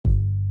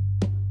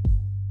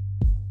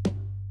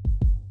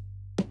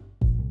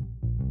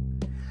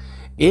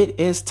It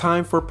is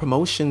time for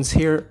promotions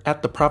here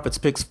at the Profits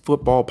Picks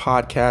Football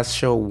Podcast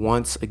Show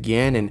once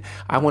again. And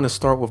I want to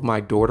start with my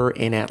daughter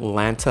in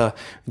Atlanta,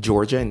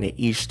 Georgia, in the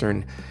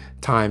Eastern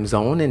time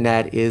zone. And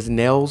that is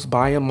Nails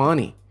by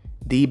Amani,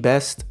 the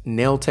best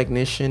nail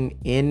technician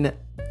in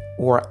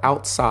or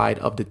outside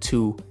of the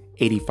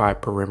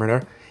 285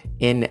 perimeter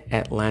in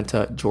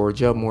Atlanta,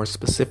 Georgia, more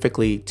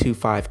specifically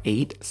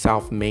 258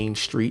 South Main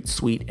Street,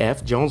 Suite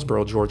F,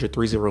 Jonesboro, Georgia,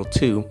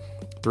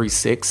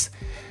 30236.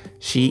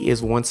 She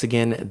is once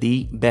again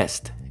the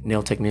best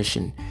nail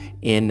technician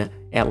in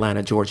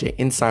Atlanta, Georgia,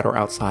 inside or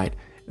outside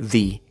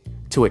the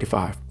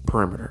 285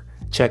 perimeter.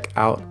 Check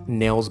out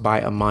Nails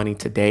by Amani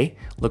today.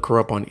 Look her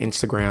up on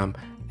Instagram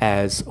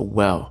as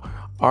well.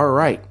 All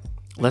right,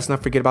 let's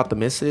not forget about the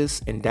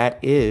misses, and that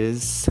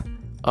is,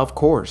 of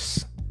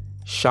course,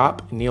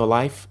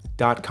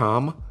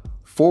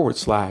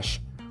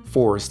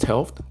 shopneolife.com/Forest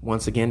Health.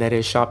 Once again, that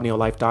is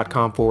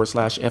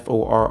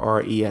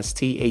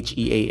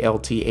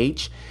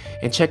shopneolife.com/FORRESTHEALTH.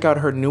 And check out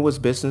her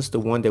newest business, the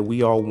one that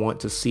we all want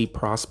to see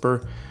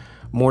prosper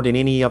more than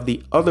any of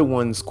the other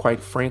ones,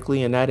 quite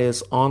frankly, and that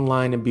is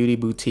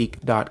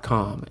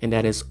onlinebeautyboutique.com. And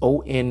that is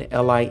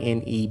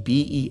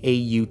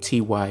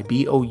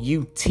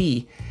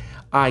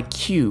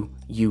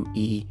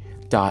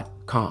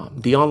onlinebeautyique.com.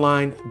 The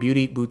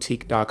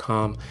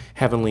onlinebeautyboutique.com,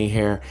 Heavenly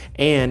Hair.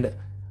 And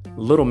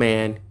little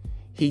man,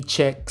 he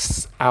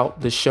checks out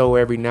the show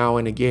every now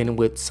and again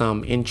with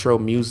some intro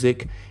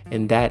music,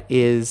 and that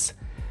is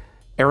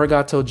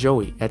Arigato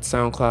Joey at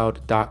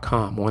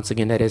SoundCloud.com. Once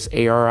again, that is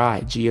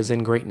ARIG as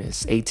in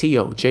greatness,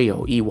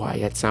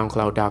 ATOJOEY at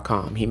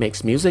SoundCloud.com. He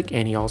makes music,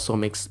 and he also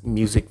makes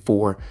music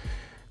for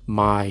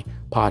my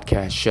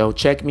podcast show.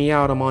 Check me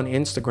out. I'm on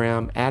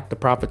Instagram at The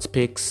Profits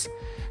Picks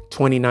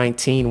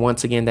 2019.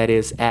 Once again, that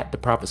is at The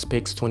Profits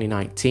Picks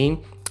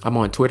 2019. I'm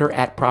on Twitter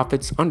at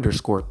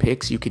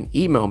Profits_Picks. You can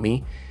email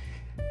me,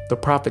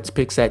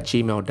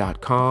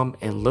 theprofitspicks@gmail.com,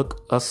 and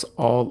look us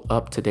all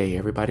up today.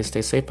 Everybody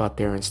stay safe out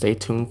there and stay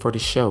tuned for the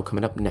show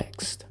coming up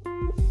next.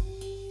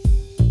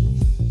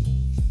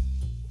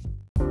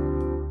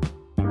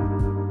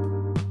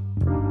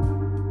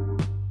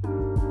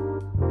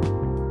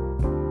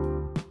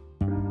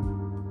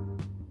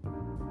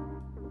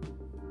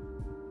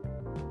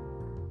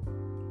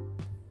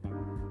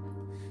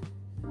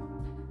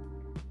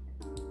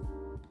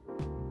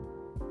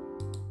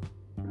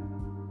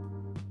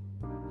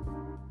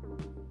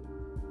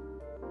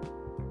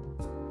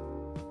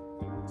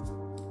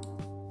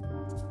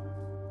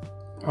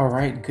 All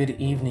right, good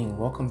evening.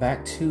 Welcome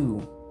back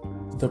to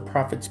the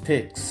Profits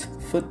Picks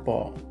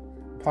Football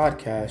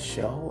Podcast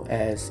Show,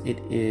 as it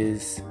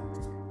is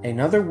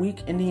another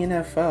week in the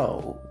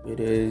NFL. It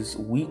is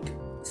week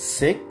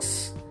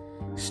 6,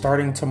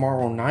 starting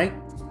tomorrow night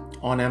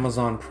on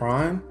Amazon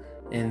Prime,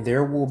 and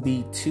there will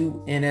be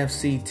 2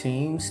 NFC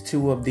teams,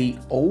 2 of the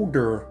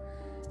older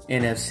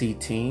NFC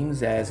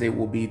teams, as it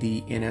will be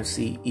the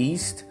NFC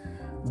East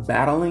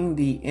battling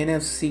the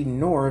NFC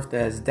North,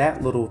 as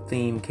that little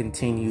theme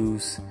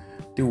continues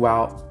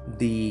throughout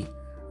the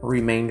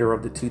remainder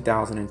of the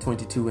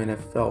 2022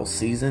 NFL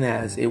season,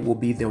 as it will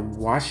be the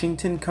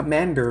Washington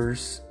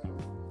Commanders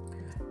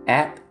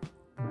at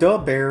the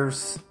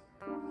Bears,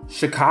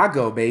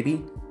 Chicago,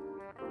 baby.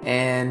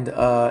 And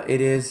it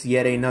is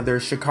yet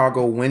another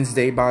Chicago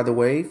Wednesday, by the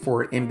way,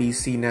 for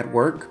NBC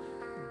Network.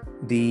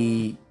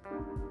 The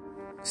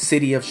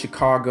city of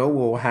Chicago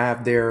will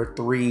have their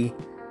 3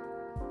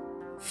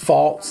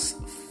 false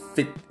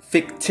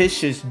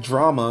fictitious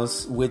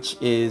dramas, which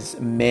is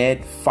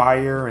Med,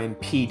 Fire, and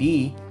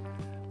PD.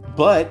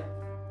 But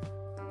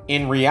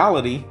in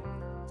reality,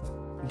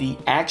 the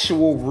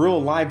actual real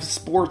life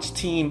sports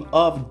team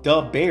of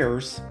the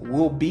Bears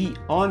will be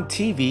on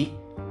TV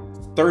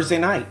Thursday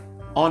night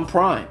on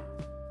Prime,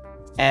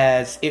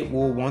 as it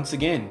will once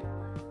again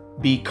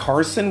be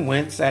Carson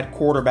Wentz at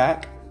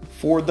quarterback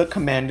for the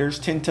Commanders.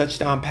 10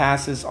 touchdown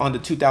passes on the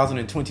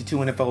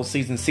 2022 NFL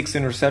season, 6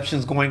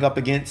 interceptions, going up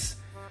against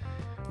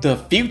the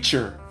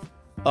future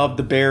of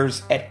the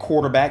Bears at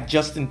quarterback,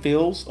 Justin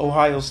Fields,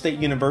 Ohio State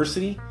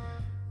University.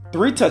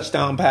 3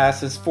 touchdown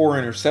passes, 4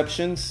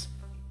 interceptions.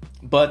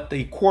 But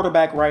the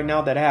quarterback right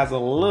now that has a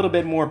little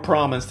bit more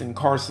promise than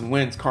Carson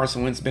Wentz.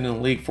 Carson Wentz been in the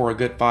league for a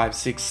good 5,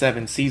 6,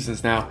 7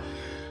 seasons now.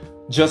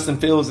 Justin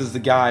Fields is the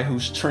guy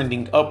who's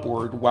trending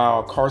upward,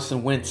 while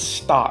Carson Wentz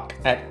stock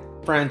at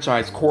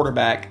franchise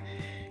quarterback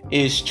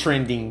is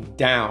trending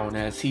down,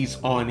 as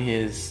he's on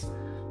his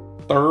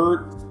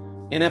 3rd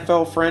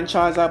NFL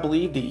franchise, I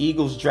believe. The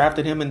Eagles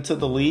drafted him into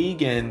the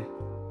league, and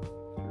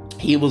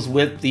he was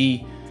with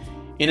the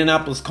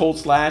Indianapolis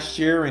Colts last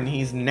year, and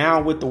he's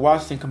now with the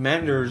Washington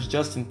Commanders.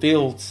 Justin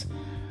Fields'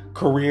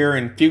 career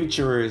and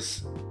future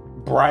is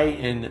bright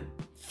and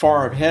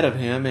far ahead of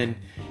him. And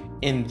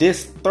in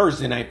this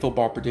Thursday night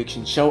football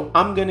prediction show,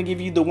 I'm going to give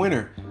you the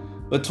winner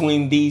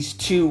between these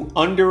 2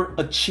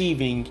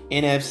 underachieving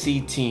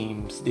NFC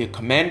teams. The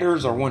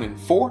Commanders are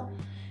 1-4,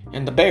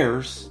 and the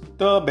Bears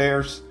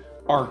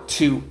are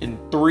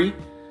 2-3.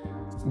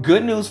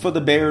 Good news for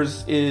the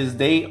Bears is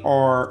they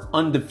are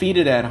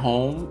undefeated at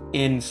home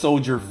in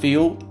Soldier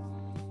Field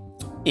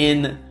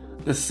in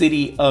the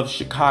city of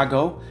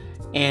Chicago.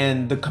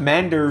 And the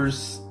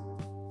Commanders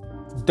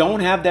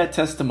don't have that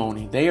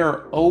testimony. They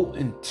are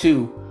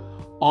 0-2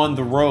 on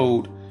the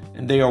road,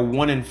 and they are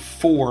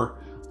 1-4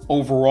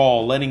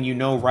 overall, letting you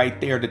know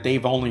right there that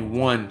they've only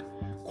won,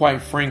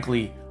 quite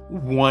frankly,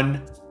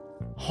 one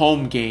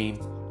home game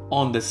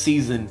on the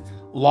season,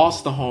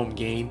 lost the home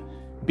game,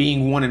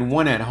 being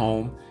 1-1 at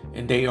home,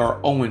 and they are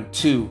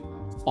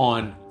 0-2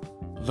 on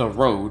the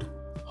road.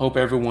 Hope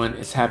everyone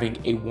is having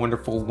a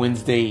wonderful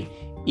Wednesday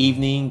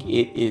evening.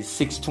 It is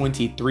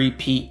 6:23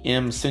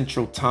 p.m.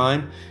 Central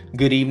Time.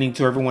 Good evening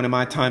to everyone in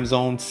my time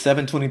zone,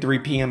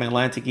 7:23 p.m.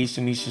 Atlantic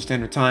Eastern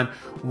Standard Time.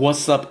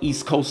 What's up,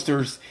 East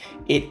Coasters?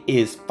 It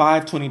is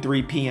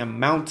 5:23 p.m.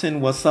 Mountain.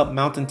 What's up,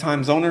 Mountain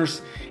Time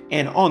Zoners?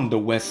 And on the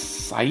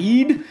west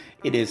side,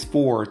 it is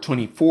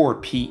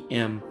 4:24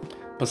 p.m.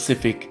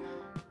 Pacific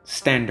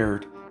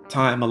Standard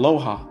Time.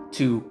 Aloha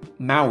to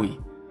Maui,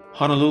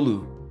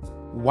 Honolulu,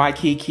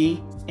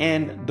 Waikiki,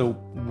 and the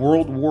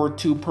World War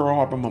II Pearl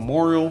Harbor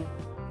Memorial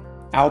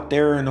out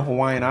there in the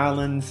Hawaiian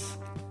Islands,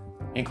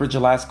 Anchorage,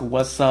 Alaska.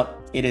 What's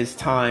up? It is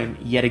time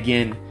yet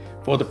again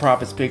for the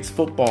Prophets Picks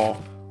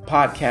Football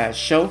Podcast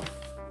Show.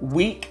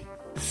 Week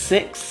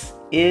 6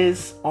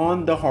 is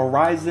on the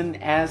horizon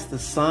as the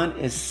sun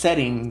is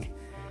setting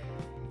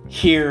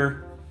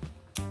here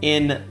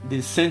in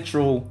the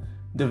Central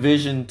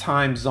Division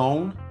time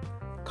zone.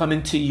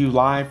 Coming to you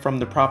live from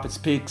the Prophets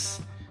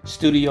Picks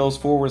Studios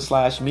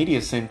 /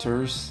 Media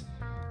Centers.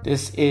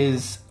 This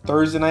is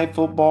Thursday Night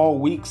Football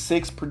Week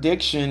 6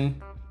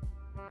 prediction,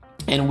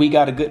 and we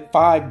got a good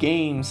 5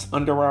 games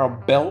under our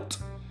belt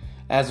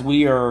as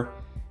we are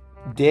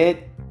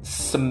dead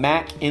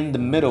smack in the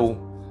middle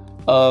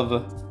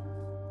of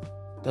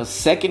the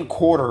second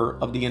quarter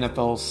of the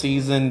NFL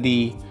season.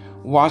 The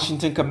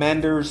Washington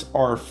Commanders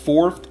are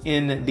 4th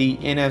in the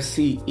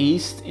NFC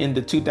East in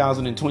the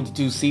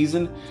 2022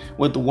 season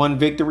with 1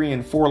 victory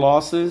and 4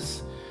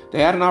 losses. They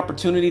had an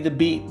opportunity to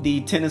beat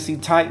the Tennessee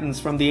Titans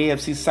from the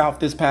AFC South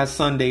this past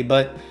Sunday,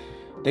 but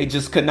they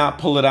just could not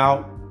pull it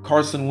out.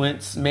 Carson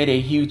Wentz made a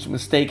huge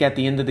mistake at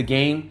the end of the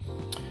game.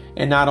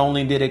 And not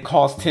only did it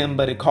cost him,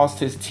 but it cost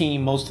his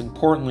team. Most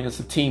importantly, it's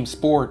a team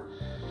sport.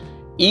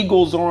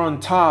 Eagles are on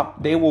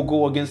top. They will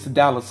go against the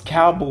Dallas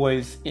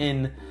Cowboys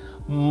in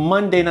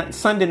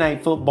Sunday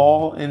night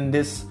football in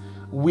this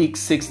week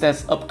 6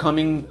 that's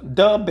upcoming.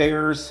 The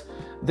Bears,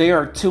 they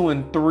are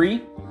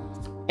 2-3.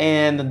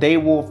 And they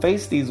will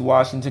face these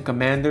Washington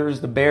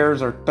Commanders. The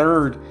Bears are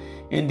 3rd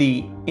in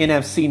the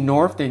NFC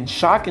North. And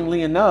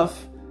shockingly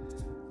enough,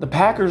 the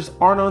Packers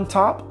aren't on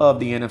top of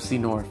the NFC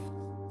North.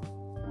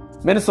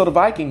 Minnesota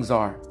Vikings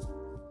are.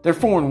 They're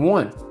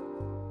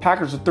 4-1.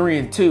 Packers are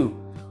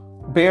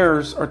 3-2.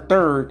 Bears are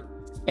 3rd.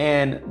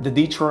 And the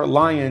Detroit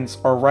Lions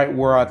are right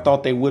where I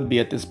thought they would be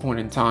at this point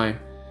in time.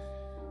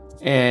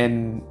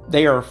 And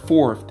they are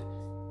 4th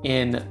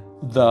in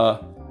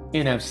the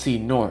NFC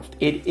North.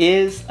 It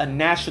is a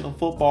National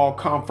Football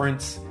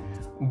Conference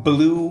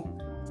blue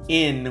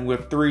in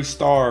with 3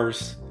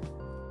 stars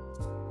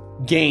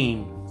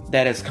game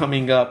that is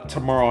coming up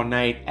tomorrow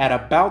night. At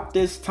about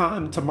this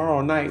time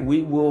tomorrow night,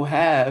 we will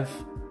have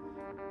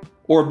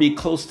or be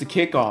close to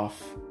kickoff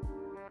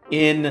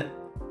in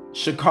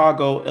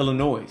Chicago,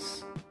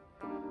 Illinois.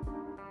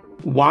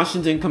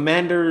 Washington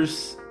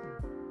Commanders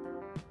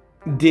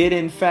did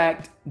in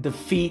fact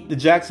defeat the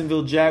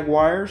Jacksonville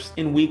Jaguars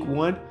in week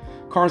 1.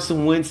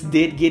 Carson Wentz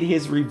did get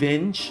his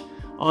revenge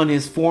on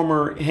his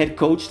former head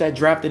coach that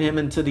drafted him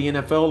into the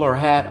NFL, or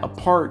had a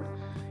part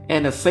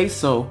and a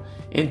say-so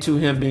into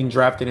him being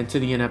drafted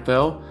into the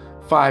NFL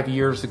 5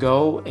 years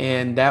ago.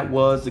 And that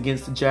was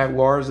against the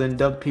Jaguars and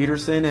Doug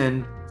Peterson.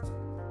 And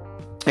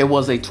it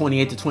was a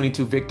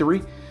 28-22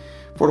 victory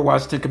for the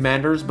Washington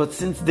Commanders. But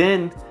since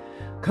then,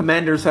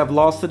 Commanders have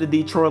lost to the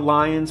Detroit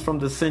Lions from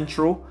the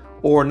Central,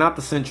 or not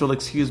the Central,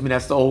 excuse me,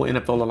 that's the old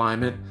NFL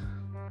alignment.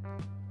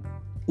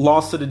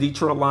 Lost to the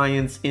Detroit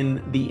Lions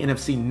in the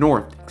NFC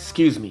North,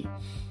 excuse me.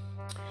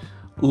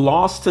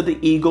 Lost to the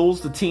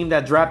Eagles, the team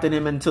that drafted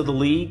him into the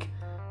league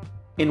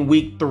in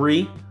week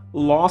 3.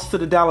 Lost to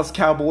the Dallas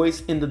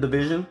Cowboys in the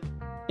division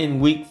in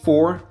week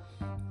 4.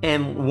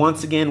 And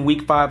once again,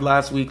 week 5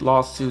 last week,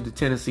 lost to the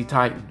Tennessee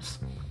Titans.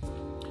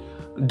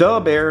 The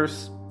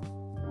Bears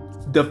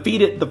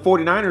defeated the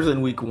 49ers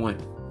in week 1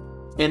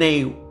 in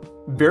a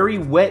very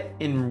wet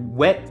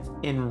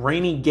and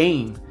rainy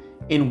game.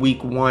 In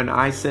week 1,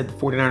 I said the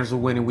 49ers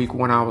would win. In week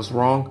 1, I was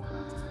wrong.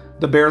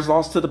 The Bears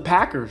lost to the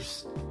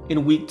Packers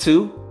in week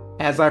 2,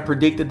 as I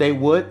predicted they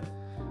would.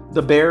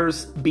 The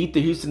Bears beat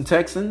the Houston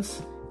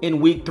Texans in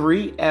week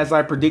 3, as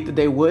I predicted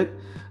they would.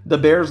 The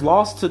Bears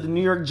lost to the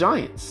New York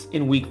Giants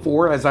in week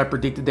 4, as I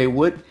predicted they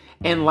would.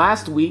 And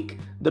last week,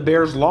 the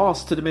Bears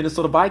lost to the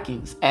Minnesota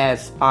Vikings,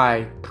 as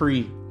I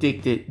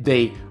predicted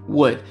they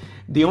would.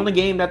 The only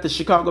game that the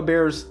Chicago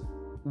Bears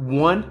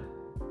won,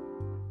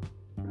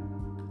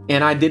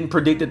 and I didn't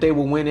predict that they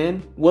will win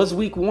in, was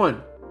week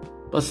 1.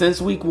 But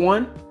since week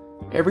 1,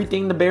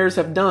 Everything the Bears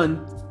have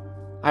done,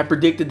 I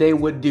predicted they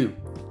would do.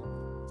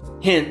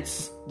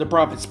 Hence, the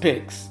Prophet's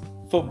Picks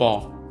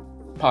Football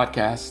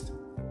Podcast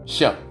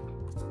Show.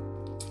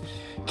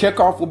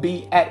 Kickoff will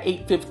be at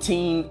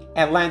 8:15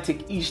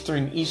 Atlantic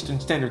Eastern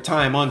Standard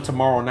Time on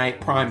tomorrow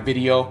night, Prime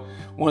Video.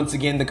 Once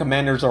again, the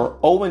Commanders are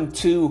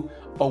 0-2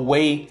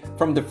 away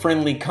from the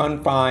friendly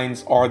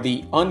confines or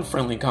the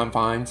unfriendly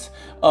confines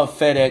of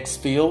FedEx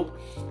Field.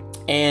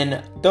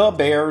 And the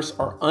Bears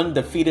are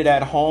undefeated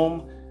at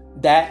home.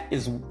 That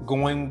is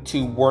going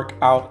to work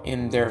out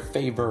in their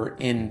favor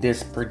in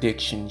this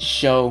prediction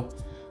show.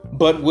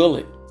 But will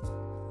it?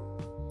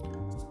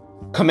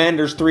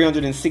 Commanders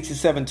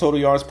 367 total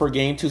yards per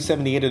game,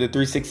 278 of the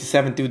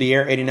 367 through the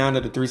air, 89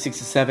 of the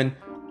 367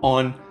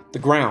 on the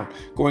ground.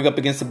 Going up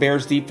against the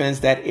Bears defense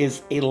that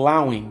is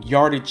allowing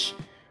yardage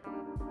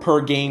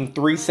per game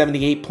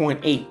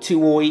 378.8,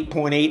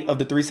 208.8 of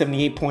the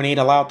 378.8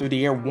 allowed through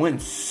the air,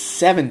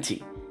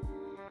 170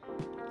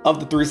 of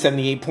the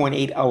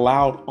 378.8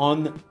 allowed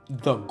on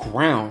the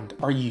ground.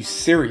 Are you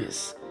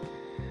serious?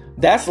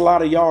 That's a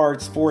lot of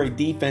yards for a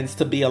defense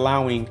to be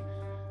allowing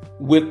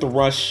with the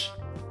rush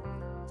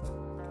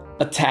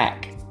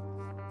attack.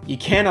 You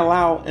can't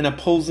allow an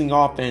opposing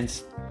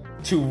offense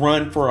to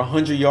run for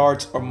 100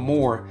 yards or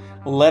more,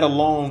 let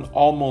alone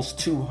almost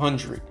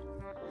 200.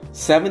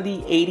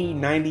 70, 80,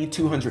 90,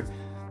 200.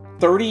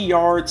 30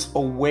 yards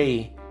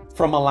away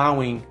from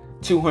allowing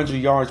 200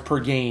 yards per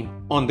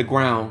game on the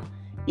ground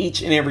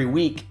each and every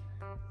week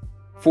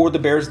for the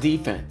Bears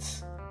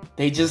defense.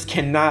 They just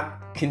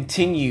cannot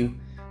continue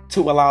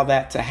to allow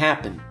that to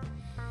happen.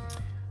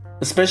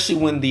 Especially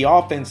when the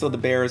offense of the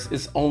Bears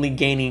is only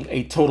gaining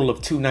a total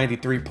of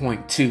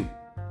 293.2.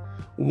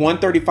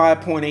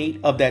 135.8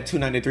 of that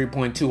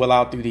 293.2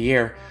 allowed through the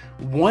air.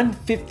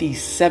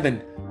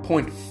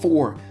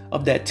 157.4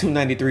 of that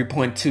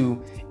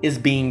 293.2 is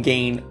being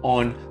gained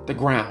on the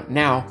ground.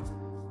 Now,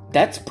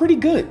 that's pretty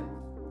good.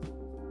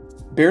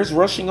 Bears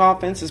rushing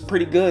offense is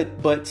pretty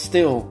good, but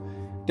still,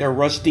 their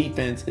rush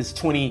defense is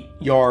 20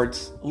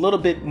 yards, a little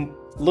bit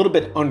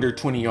under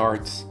 20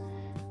 yards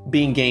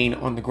being gained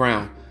on the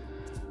ground.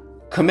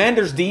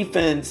 Commanders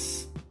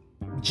defense,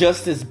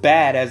 just as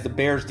bad as the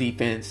Bears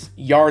defense,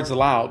 yards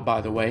allowed,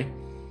 by the way.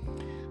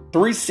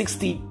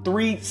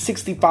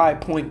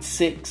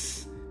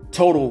 365.6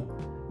 total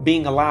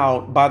being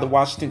allowed by the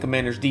Washington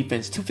Commanders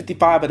defense.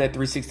 255 of that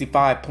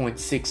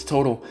 365.6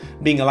 total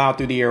being allowed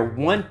through the air.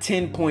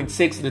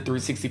 110.6 of the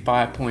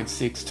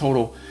 365.6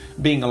 total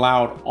being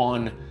allowed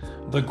on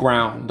the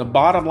ground. The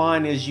bottom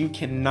line is you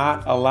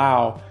cannot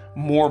allow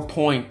more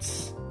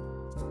points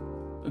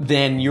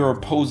than your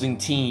opposing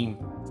team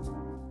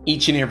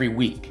each and every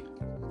week.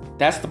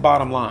 That's the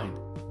bottom line.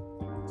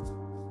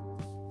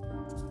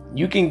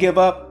 You can give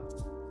up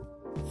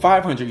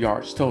 500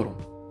 yards total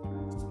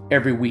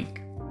every week.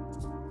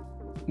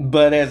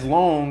 But as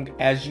long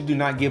as you do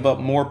not give up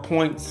more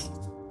points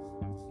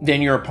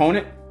than your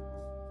opponent,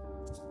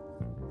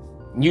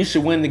 you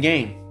should win the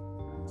game.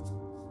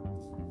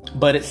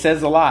 But it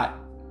says a lot,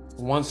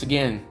 once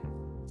again,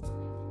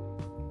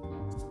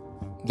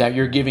 that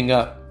you're giving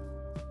up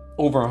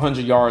over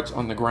 100 yards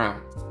on the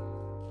ground.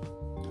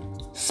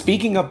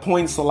 Speaking of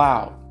points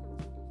allowed,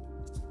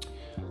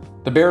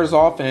 the Bears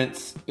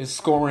offense is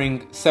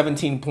scoring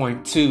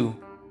 17.2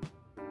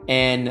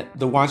 and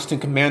the Washington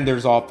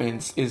Commanders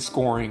offense is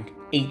scoring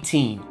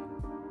 18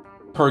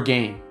 per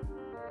game.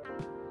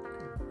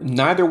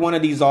 Neither one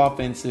of these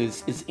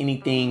offenses is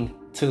anything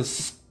to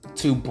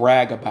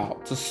brag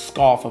about, to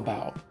scoff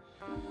about.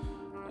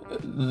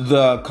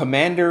 The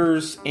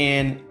Commanders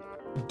and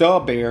the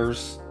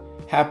Bears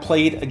have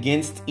played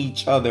against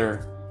each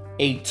other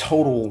a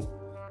total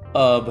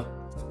of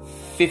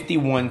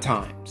 51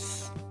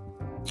 times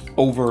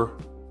over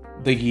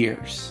the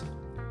years.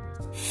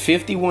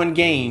 51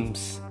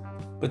 games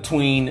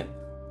between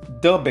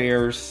the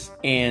Bears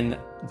and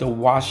the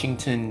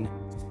Washington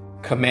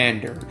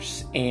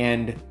Commanders.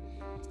 And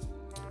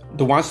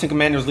the Washington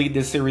Commanders lead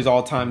this series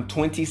all time,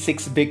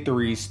 26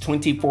 victories,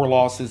 24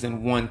 losses,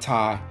 and 1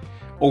 tie.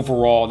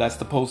 Overall, that's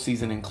the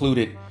postseason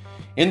included.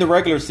 In the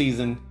regular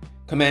season,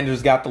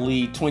 Commanders got the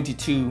lead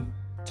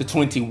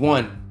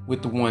 22-21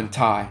 with the 1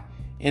 tie.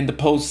 In the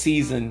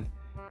postseason,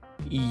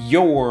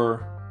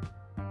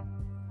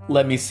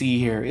 let me see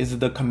here. Is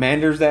it the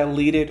Commanders that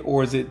lead it,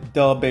 or is it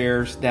the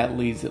Bears that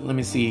leads it? Let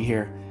me see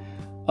here.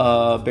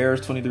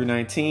 Bears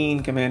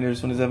 23-19, Commanders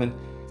 27,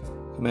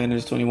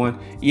 Commanders 21.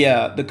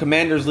 Yeah, the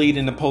Commanders lead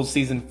in the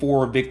postseason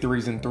 4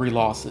 victories and 3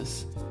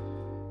 losses.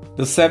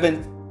 The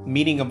 7th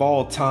meeting of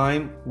all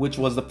time, which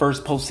was the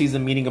first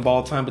postseason meeting of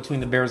all time between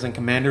the Bears and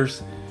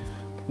Commanders,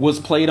 was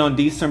played on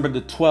December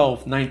the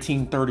 12th,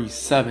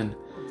 1937.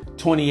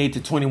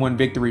 28-21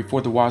 victory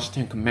for the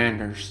Washington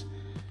Commanders.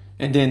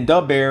 And then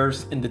the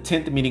Bears in the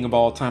 10th meeting of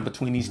all time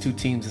between these two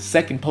teams, the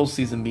second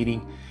postseason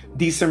meeting,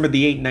 December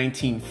the 8th,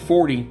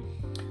 1940,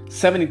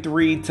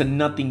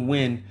 73-0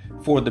 win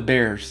for the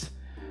Bears.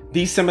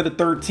 December the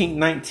 13th,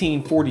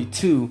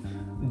 1942,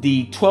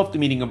 the 12th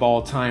meeting of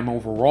all time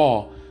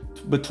overall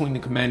between the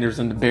Commanders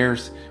and the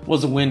Bears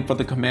was a win for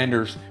the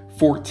Commanders,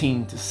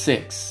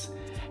 14-6.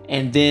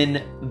 And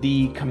then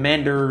the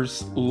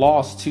Commanders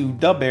lost to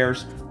the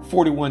Bears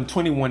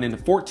 41-21 in the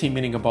 14th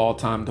inning of all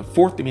time, the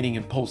 4th inning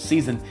in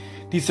postseason,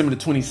 December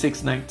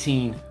 26,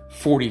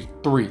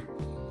 1943.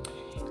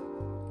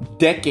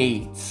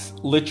 Decades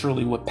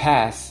literally would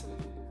pass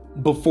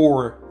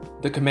before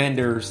the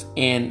Commanders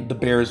and the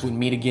Bears would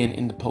meet again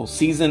in the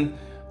postseason.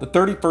 The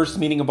 31st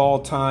meeting of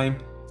all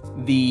time,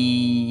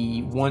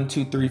 the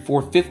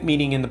 5th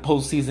meeting in the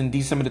postseason,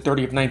 December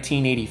 30th,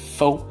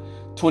 1984,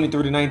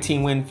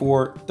 23-19 win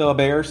for the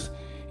Bears.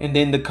 And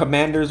then the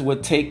Commanders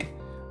would take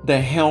the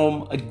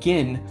helm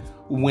again,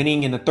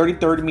 winning in the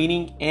 33rd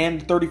meeting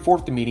and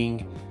 34th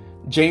meeting,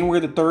 January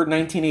 3rd,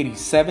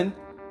 1987,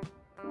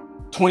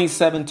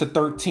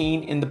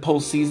 27-13 in the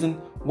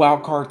postseason,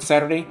 wild card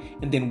Saturday,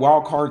 and then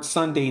wild card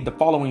Sunday the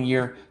following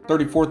year,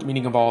 34th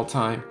meeting of all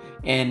time,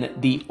 and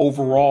the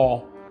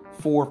overall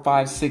 4,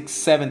 5, 6,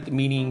 7th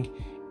meeting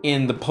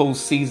in the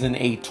postseason,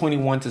 a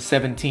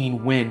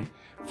 21-17 win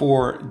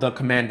for the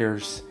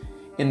Commanders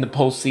in the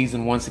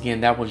postseason. Once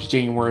again, that was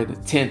January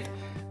 10th,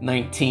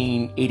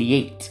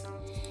 1988.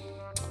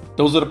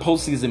 Those are the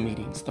postseason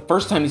meetings. The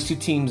first time these two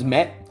teams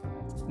met,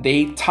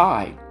 they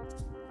tied.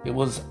 It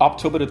was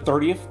October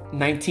 30th,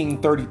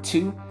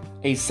 1932,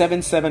 a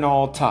 7-7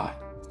 all tie.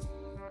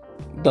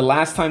 The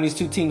last time these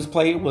two teams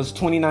played was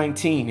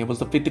 2019. It was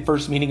the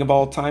 51st meeting of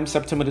all time,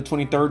 September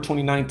 23rd,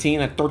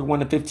 2019, a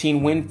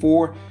 31-15 win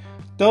for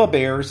the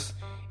Bears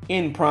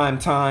in prime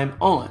time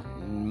on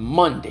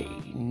Monday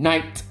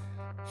Night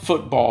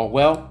Football.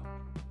 Well,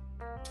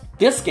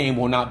 this game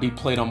will not be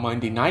played on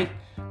Monday night.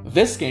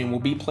 This game will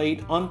be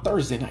played on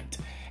Thursday night.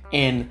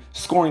 And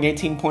scoring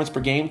 18 points per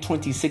game,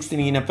 26th in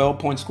the NFL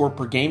points scored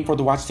per game for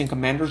the Washington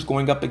Commanders,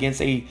 going up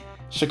against a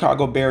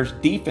Chicago Bears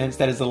defense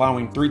that is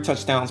allowing 3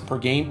 touchdowns per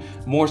game,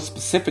 more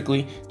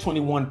specifically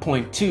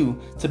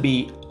 21.2 to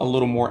be a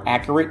little more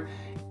accurate.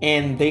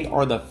 And they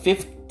are the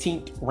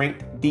 15th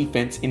ranked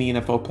defense in the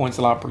NFL points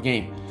allowed per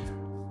game.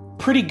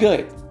 Pretty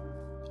good.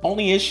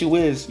 Only issue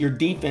is your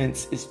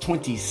defense is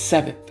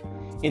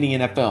 27th in the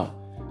NFL,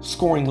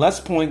 scoring less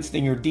points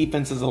than your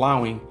defense is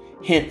allowing,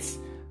 hence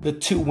the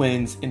 2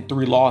 wins and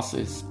 3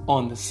 losses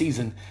on the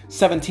season.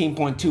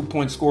 17.2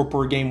 points scored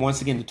per game.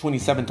 Once again, the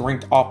 27th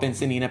ranked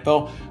offense in the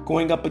NFL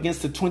going up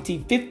against the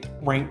 25th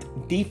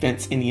ranked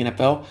defense in the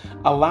NFL,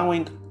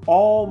 allowing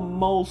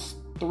almost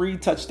 3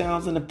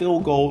 touchdowns and a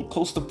field goal,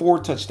 close to 4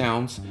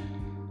 touchdowns.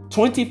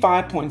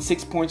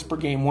 25.6 points per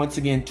game. Once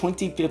again,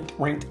 25th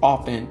ranked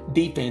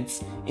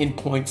defense in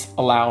points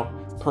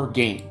allowed per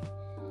game.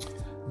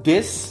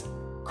 This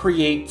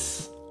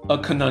creates a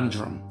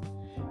conundrum.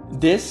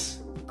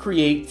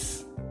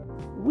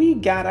 We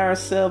got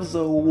ourselves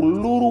a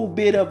little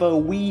bit of a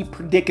wee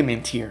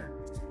predicament here.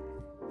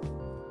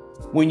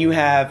 When you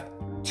have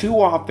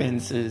 2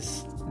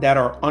 offenses that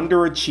are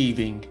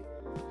underachieving,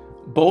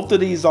 both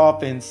of these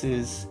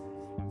offenses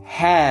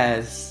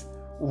has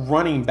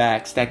running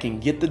backs that can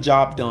get the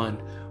job done.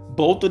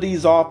 Both of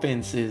these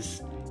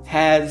offenses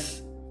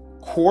has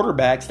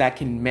quarterbacks that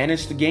can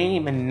manage the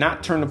game and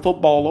not turn the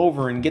football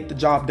over and get the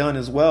job done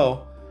as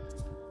well.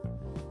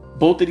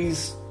 Both of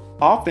these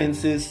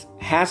offenses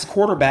has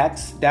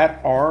quarterbacks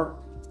that are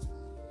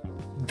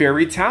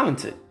very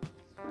talented,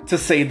 to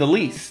say the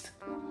least.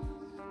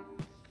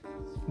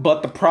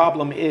 But the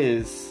problem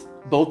is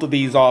both of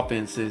these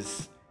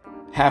offenses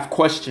have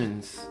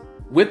questions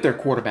with their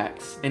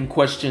quarterbacks and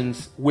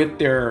questions with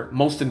their,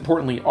 most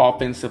importantly,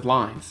 offensive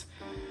lines.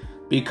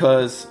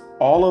 Because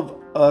all of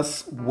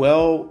us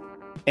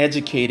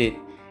well-educated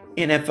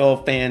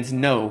NFL fans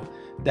know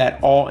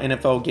that all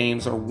NFL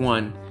games are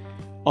won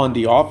on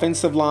the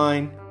offensive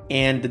line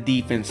and the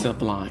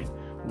defensive line.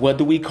 What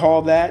do we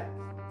call that?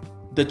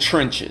 The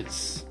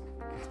trenches.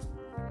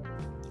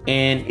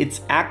 And it's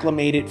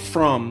acclimated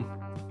from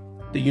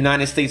the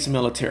United States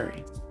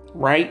military,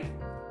 right?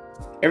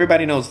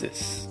 Everybody knows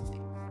this.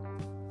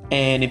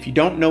 And if you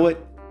don't know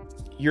it,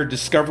 you're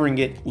discovering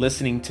it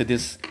listening to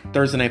this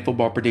Thursday Night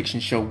Football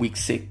Prediction Show, Week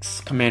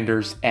 6,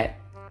 Commanders at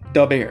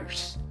the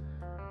Bears.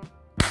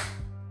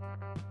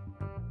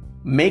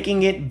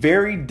 Making it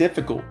very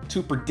difficult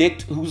to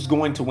predict who's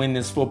going to win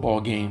this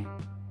football game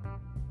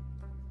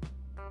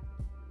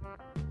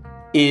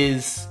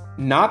is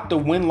not the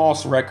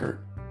win-loss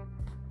record.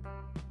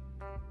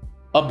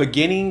 A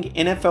beginning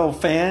NFL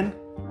fan,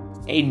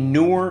 a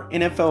newer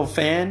NFL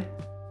fan,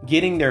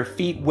 getting their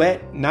feet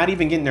wet, not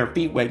even getting their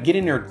feet wet,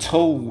 getting their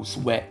toes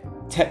wet,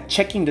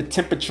 checking the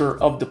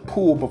temperature of the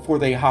pool before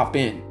they hop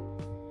in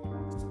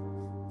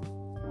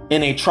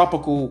a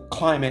tropical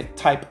climate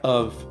type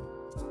of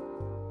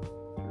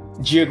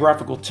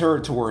geographical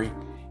territory.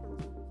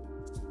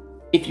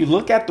 If you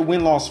look at the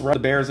win-loss record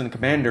of the Bears and the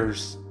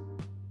Commanders,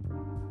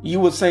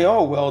 you would say,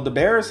 oh, well, the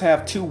Bears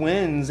have 2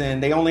 wins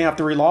and they only have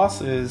 3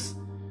 losses.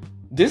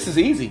 This is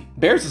easy.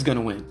 Bears is going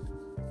to win.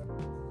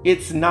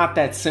 It's not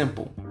that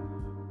simple.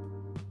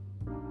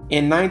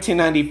 In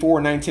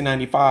 1994,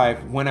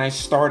 1995, when I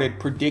started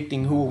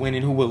predicting who would win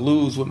and who would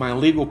lose with my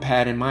legal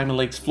pad in Miami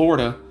Lakes,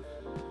 Florida,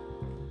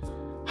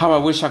 how I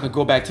wish I could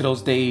go back to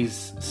those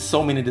days.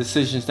 So many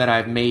decisions that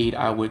I've made,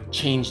 I would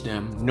change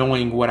them,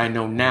 knowing what I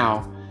know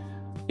now.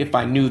 If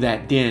I knew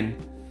that then,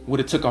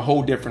 would have took a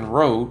whole different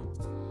road.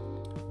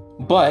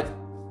 But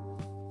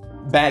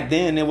back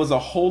then, it was a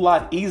whole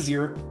lot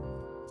easier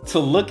to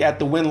look at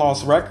the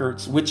win-loss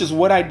records, which is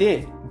what I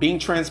did, being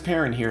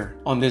transparent here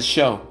on this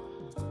show.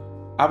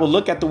 I would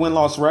look at the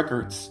win-loss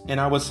records and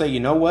I would say, you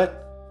know what?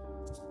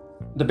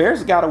 The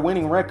Bears got a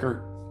winning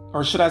record.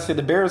 Or should I say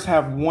the Bears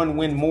have one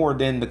win more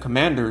than the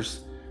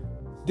Commanders.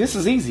 This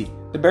is easy.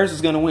 The Bears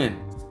is going to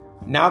win.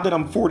 Now that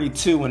I'm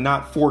 42 and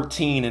not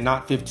 14 and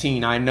not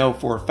 15, I know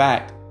for a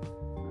fact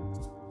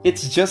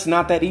it's just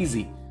not that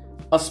easy.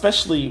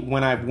 Especially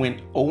when I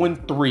went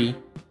 0-3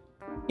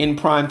 in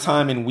prime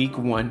time in week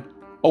 1,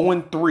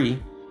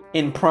 0-3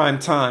 in prime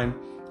time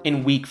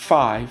in week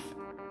 5,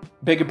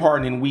 beg your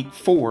pardon, in week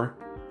 4,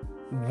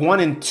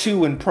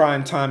 1-2 in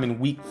prime time in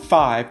week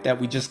 5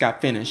 that we just got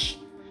finished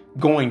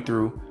going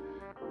through.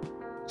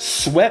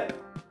 Swept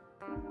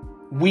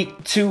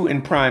week 2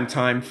 in prime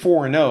time,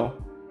 4-0,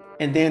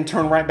 and then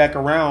turned right back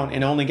around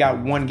and only got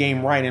one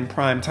game right in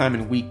prime time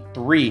in week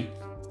 3.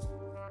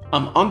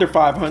 I'm under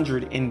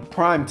 500 in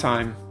prime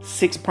time,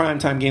 6 prime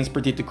time games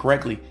predicted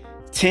correctly,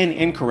 10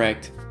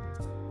 incorrect.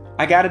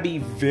 I got to be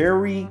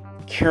very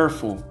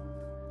careful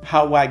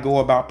how I go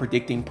about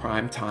predicting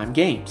prime time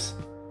games.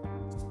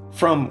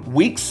 From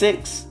week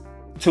 6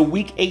 to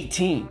week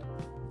 18.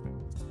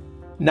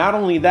 Not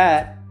only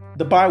that,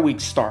 the bye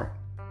weeks start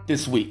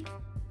this week.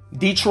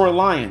 Detroit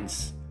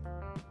Lions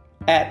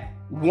at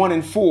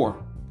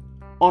 1-4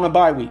 on a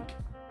bye week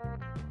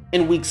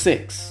in week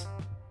 6.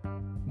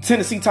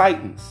 Tennessee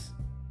Titans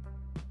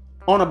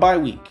on a bye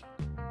week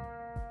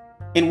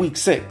in week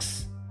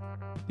 6.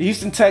 The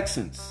Houston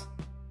Texans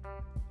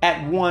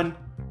at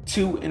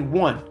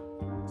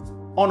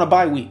 1-2-1 on a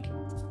bye week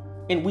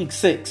in week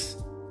 6.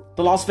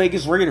 The Las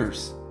Vegas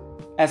Raiders,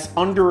 as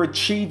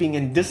underachieving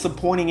and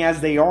disappointing as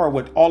they are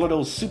with all of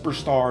those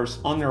superstars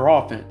on their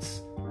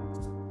offense,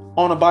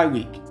 on a bye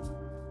week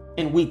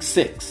in week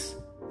 6.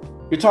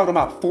 You're talking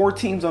about 4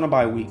 teams on a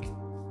bye week.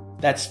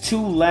 That's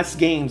 2 less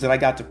games that I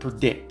got to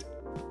predict,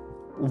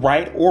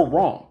 right or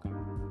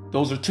wrong.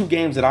 Those are 2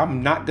 games that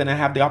I'm not going to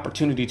have the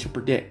opportunity to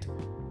predict.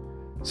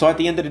 So at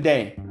the end of the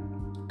day,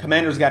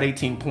 Commanders got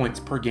 18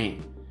 points per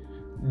game.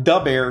 The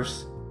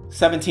Bears,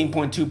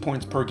 17.2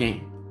 points per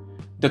game.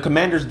 The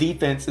Commanders'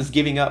 defense is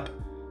giving up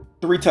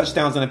 3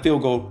 touchdowns and a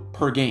field goal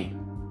per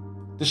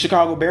game. The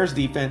Chicago Bears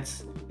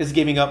defense is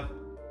giving up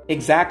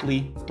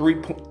exactly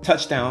 3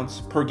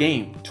 touchdowns per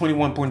game,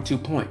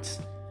 21.2 points.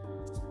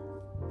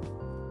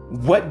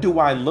 What do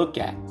I look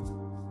at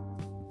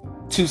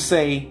to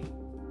say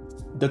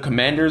the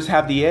Commanders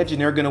have the edge and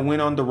they're going to win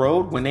on the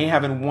road when they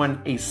haven't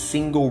won a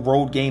single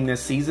road game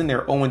this season?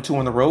 They're 0-2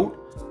 on the road.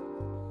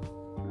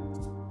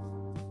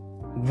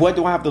 What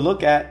do I have to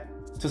look at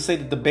to say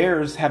that the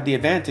Bears have the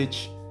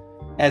advantage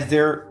as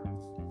they're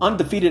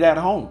undefeated at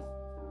home?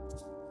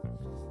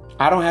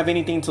 I don't have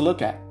anything to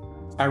look at.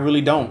 I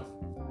really don't.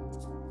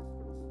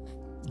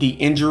 The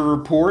injury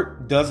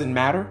report doesn't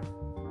matter.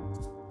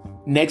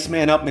 Next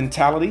man up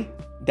mentality,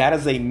 that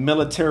is a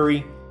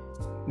military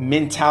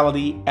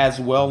mentality as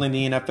well in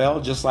the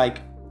NFL, just like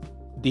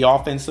the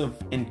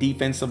offensive and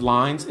defensive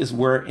lines is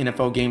where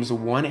NFL games are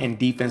won and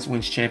defense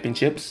wins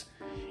championships.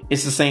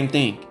 It's the same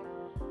thing.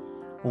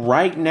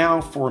 Right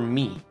now for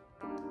me,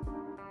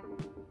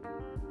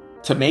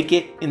 to make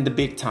it in the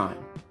big time,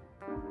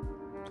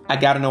 I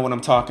got to know what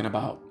I'm talking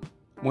about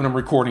when I'm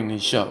recording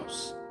these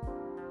shows.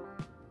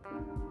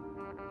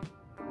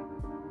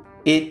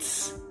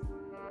 It's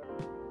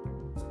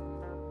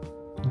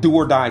do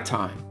or die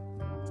time.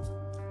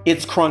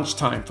 It's crunch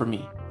time for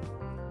me.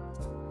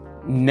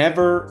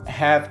 Never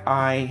have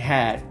I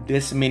had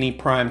this many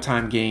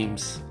primetime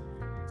games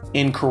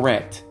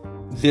incorrect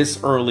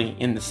this early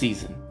in the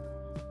season.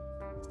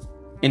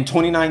 In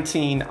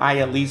 2019, I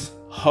at least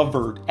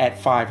hovered at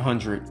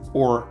 500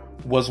 or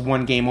was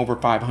one game over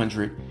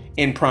 500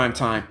 in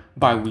primetime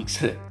by week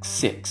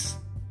 6.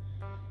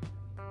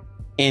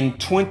 In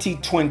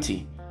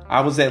 2020,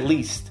 I was at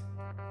least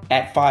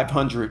at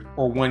 500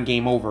 or one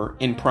game over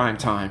in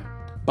primetime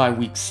by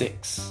week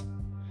 6.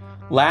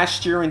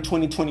 Last year in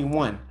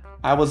 2021,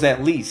 I was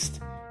at least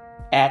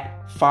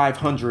at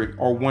 500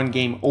 or one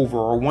game over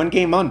or one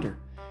game under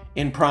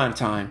in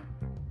primetime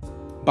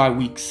by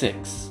week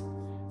 6.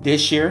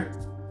 This year,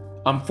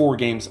 I'm 4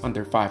 games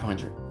under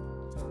 500.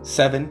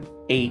 7,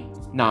 8,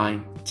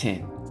 9,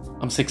 10.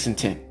 I'm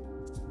 6-10.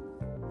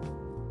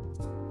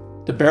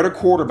 The better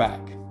quarterback,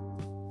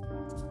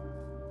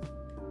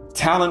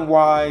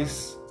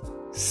 talent-wise,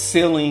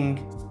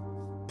 ceiling,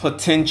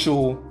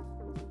 potential,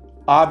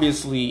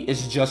 obviously,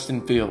 is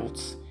Justin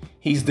Fields.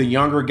 He's the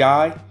younger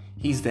guy.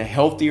 He's the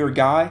healthier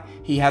guy.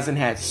 He hasn't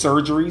had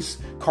surgeries.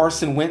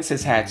 Carson Wentz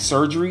has had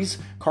surgeries.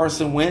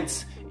 Carson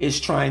Wentz is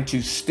trying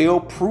to still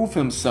prove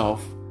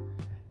himself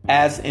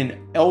as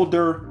an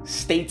elder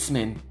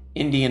statesman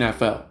in the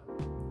NFL.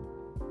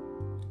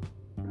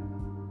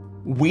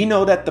 We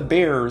know that the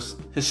Bears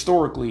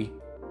historically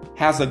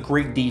has a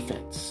great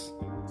defense.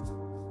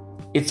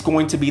 it's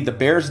going to be the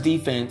Bears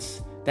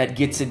defense that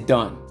gets it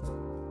done.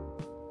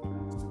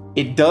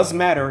 It does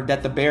matter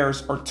that the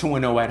Bears are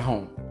 2-0 at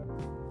home.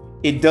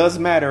 It does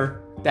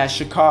matter that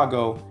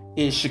Chicago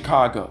is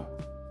Chicago.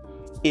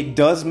 It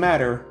does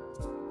matter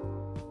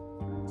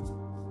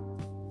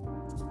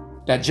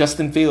that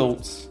Justin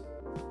Fields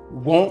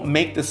won't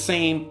make the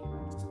same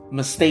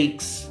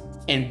mistakes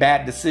and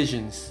bad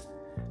decisions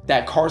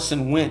that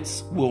Carson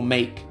Wentz will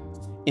make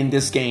in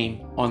this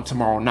game on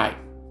tomorrow night.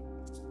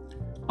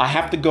 I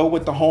have to go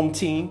with the home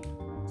team.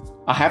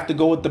 I have to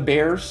go with the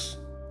Bears.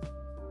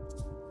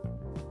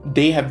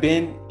 They have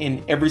been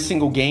in every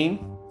single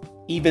game,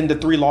 even the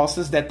 3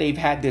 losses that they've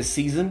had this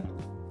season.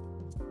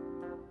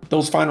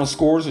 Those final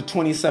scores are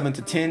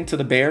 27-10 to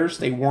the Bears.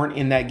 They weren't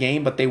in that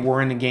game, but they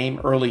were in the game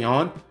early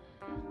on.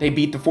 They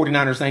beat the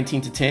 49ers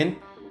 19-10.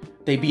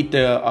 They beat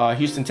the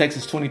Houston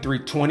Texans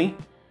 23-20.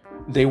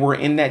 They were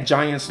in that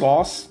Giants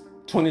loss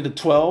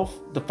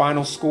 20-12. The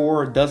final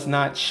score does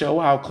not show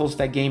how close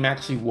that game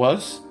actually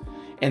was.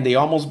 And they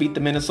almost beat the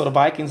Minnesota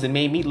Vikings and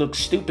made me look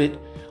stupid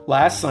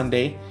last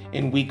Sunday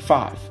in week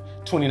 5,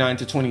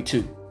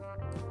 29-22.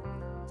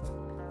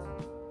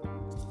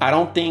 I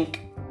don't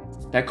think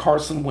that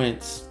Carson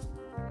Wentz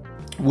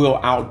will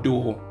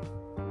outduel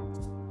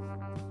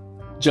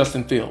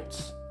Justin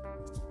Fields.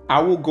 I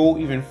will go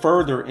even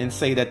further and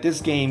say that this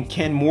game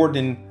can more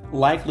than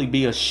likely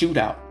be a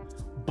shootout.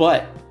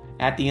 But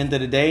at the end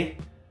of the day,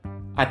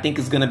 I think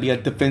it's going to be a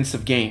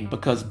defensive game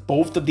because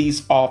both of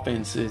these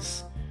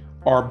offenses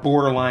are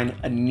borderline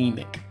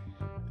anemic,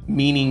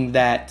 meaning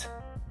that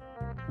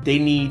they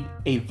need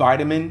a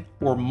vitamin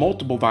or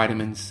multiple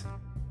vitamins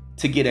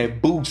to get a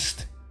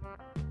boost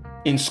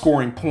in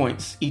scoring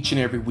points each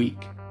and every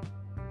week.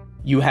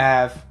 You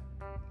have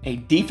a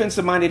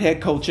defensive-minded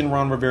head coach in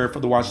Ron Rivera for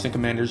the Washington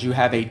Commanders. You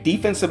have a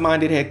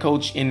defensive-minded head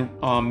coach in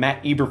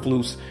Matt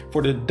Eberflus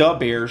for the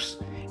Bears.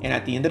 And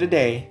at the end of the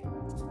day,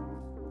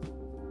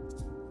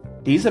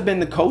 these have been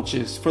the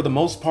coaches, for the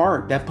most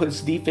part, that puts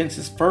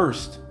defenses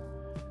first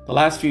the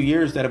last few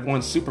years that have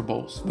won Super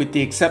Bowls, with the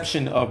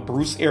exception of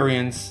Bruce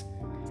Arians,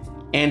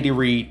 Andy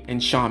Reid,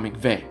 and Sean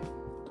McVay.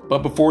 But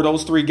before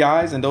those 3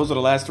 guys, and those are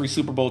the last 3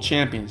 Super Bowl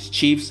champions,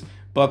 Chiefs,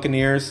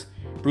 Buccaneers,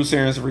 Bruce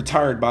Arians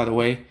retired, by the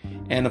way,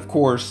 and of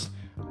course,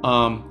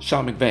 Sean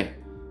McVay.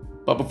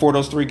 But before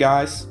those 3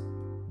 guys,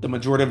 the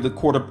majority of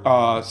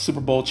the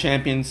Super Bowl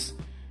champions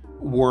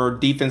were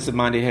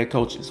defensive-minded head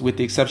coaches, with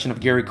the exception of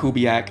Gary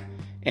Kubiak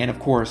and, of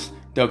course,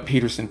 Doug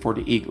Peterson for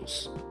the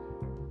Eagles.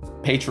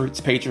 Patriots.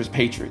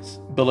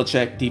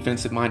 Belichick,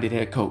 defensive-minded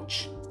head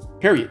coach.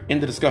 Period.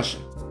 End of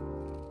discussion.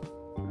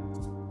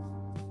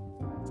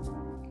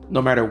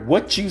 No matter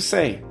what you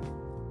say,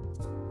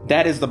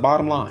 that is the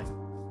bottom line.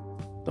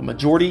 The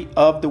majority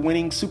of the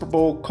winning Super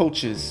Bowl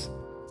coaches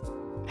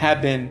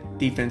have been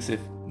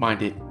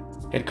defensive-minded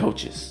head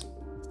coaches.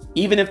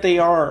 Even if they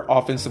are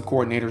offensive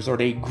coordinators or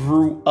they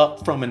grew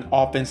up from an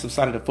offensive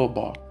side of the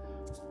football.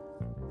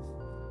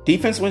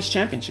 Defense wins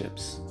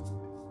championships.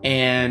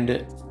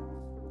 And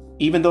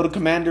even though the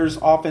Commanders'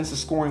 offense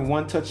is scoring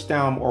 1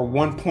 touchdown or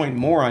 1 point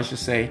more, I should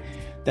say,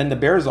 than the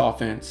Bears'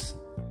 offense,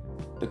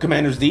 the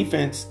Commanders'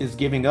 defense is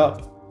giving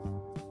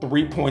up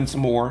 3 points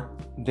more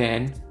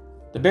than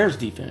the Bears'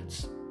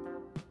 defense.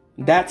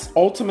 That's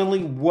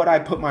ultimately what I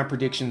put my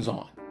predictions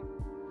on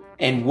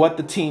and what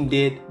the team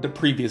did the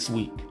previous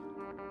week.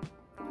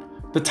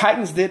 The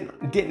Titans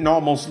didn't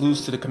almost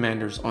lose to the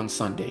Commanders on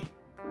Sunday.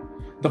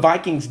 The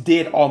Vikings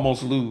did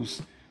almost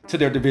lose to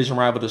their division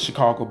rival, the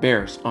Chicago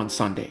Bears, on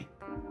Sunday.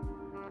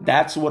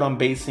 That's what I'm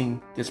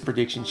basing this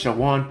prediction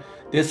show on.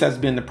 This has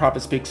been the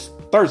Prophets Picks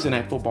Thursday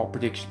Night Football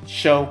Prediction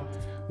Show.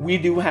 We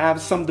do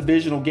have some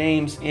divisional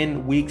games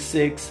in Week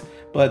 6,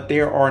 but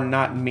there are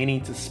not many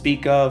to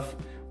speak of.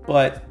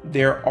 But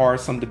there are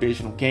some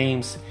divisional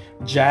games.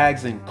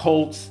 Jags and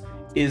Colts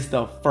is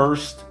the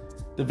first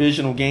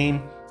divisional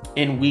game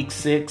in Week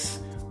 6.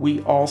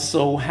 We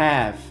also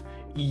have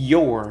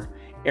your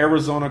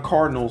Arizona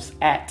Cardinals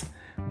at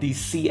the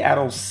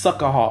Seattle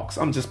Suckerhawks.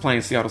 I'm just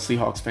playing Seattle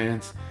Seahawks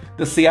fans.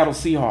 The Seattle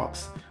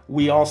Seahawks.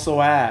 We also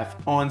have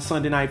on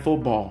Sunday Night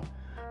Football,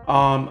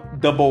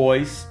 the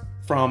boys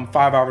from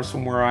 5 hours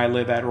from where I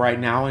live at right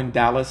now in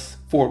Dallas,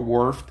 Fort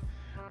Worth,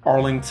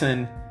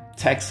 Arlington,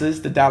 Texas.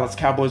 The Dallas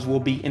Cowboys will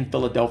be in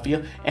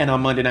Philadelphia. And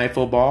on Monday Night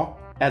Football,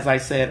 as I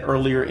said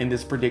earlier in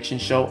this prediction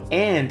show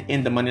and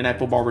in the Monday Night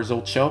Football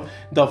results show,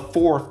 the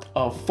 4th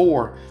of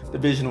 4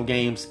 divisional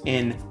games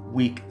in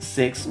Week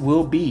 6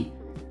 will be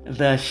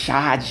the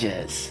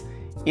Chargers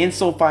in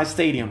SoFi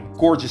Stadium,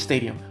 gorgeous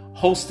stadium,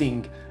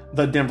 hosting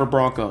the Denver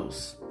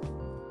Broncos.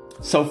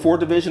 So 4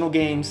 divisional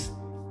games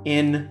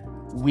in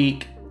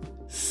Week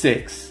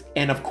 6.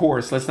 And of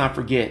course, let's not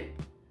forget,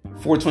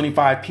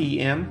 4:25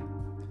 p.m.,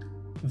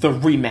 the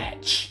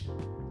rematch.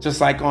 Just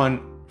like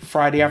on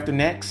Friday after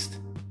next,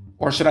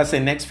 or should I say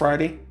next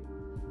Friday,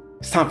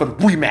 it's time for the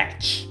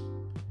rematch.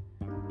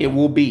 It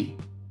will be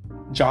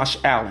Josh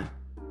Allen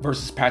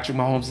versus Patrick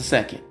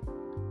Mahomes II.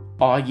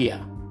 Oh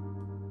yeah.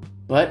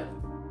 But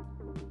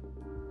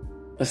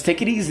let's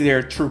take it easy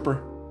there,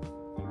 trooper.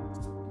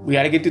 We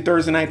got to get through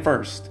Thursday night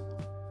first.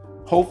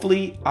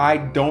 Hopefully, I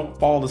don't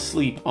fall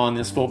asleep on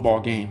this football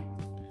game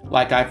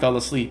like I fell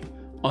asleep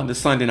on the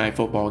Sunday night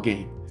football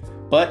game.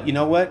 But you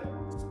know what?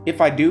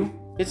 If I do,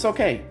 it's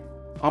okay.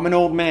 I'm an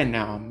old man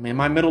now. I'm in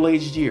my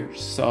middle-aged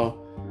years, so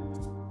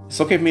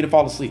it's okay for me to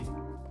fall asleep.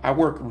 I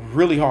work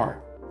really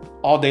hard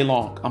all day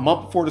long. I'm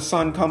up before the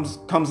sun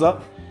comes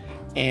up,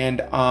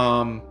 and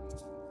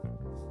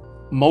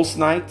most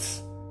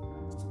nights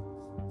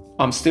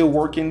I'm still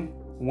working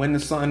when the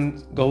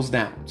sun goes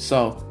down.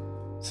 So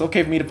it's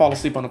okay for me to fall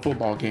asleep on a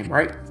football game,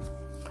 right?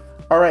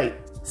 All right,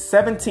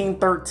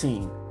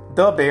 17-13,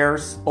 the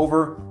Bears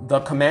over the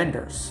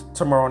Commanders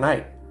tomorrow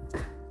night.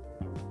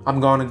 I'm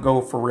going to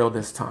go for real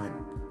this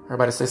time.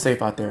 Everybody stay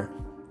safe out there.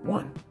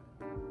 1.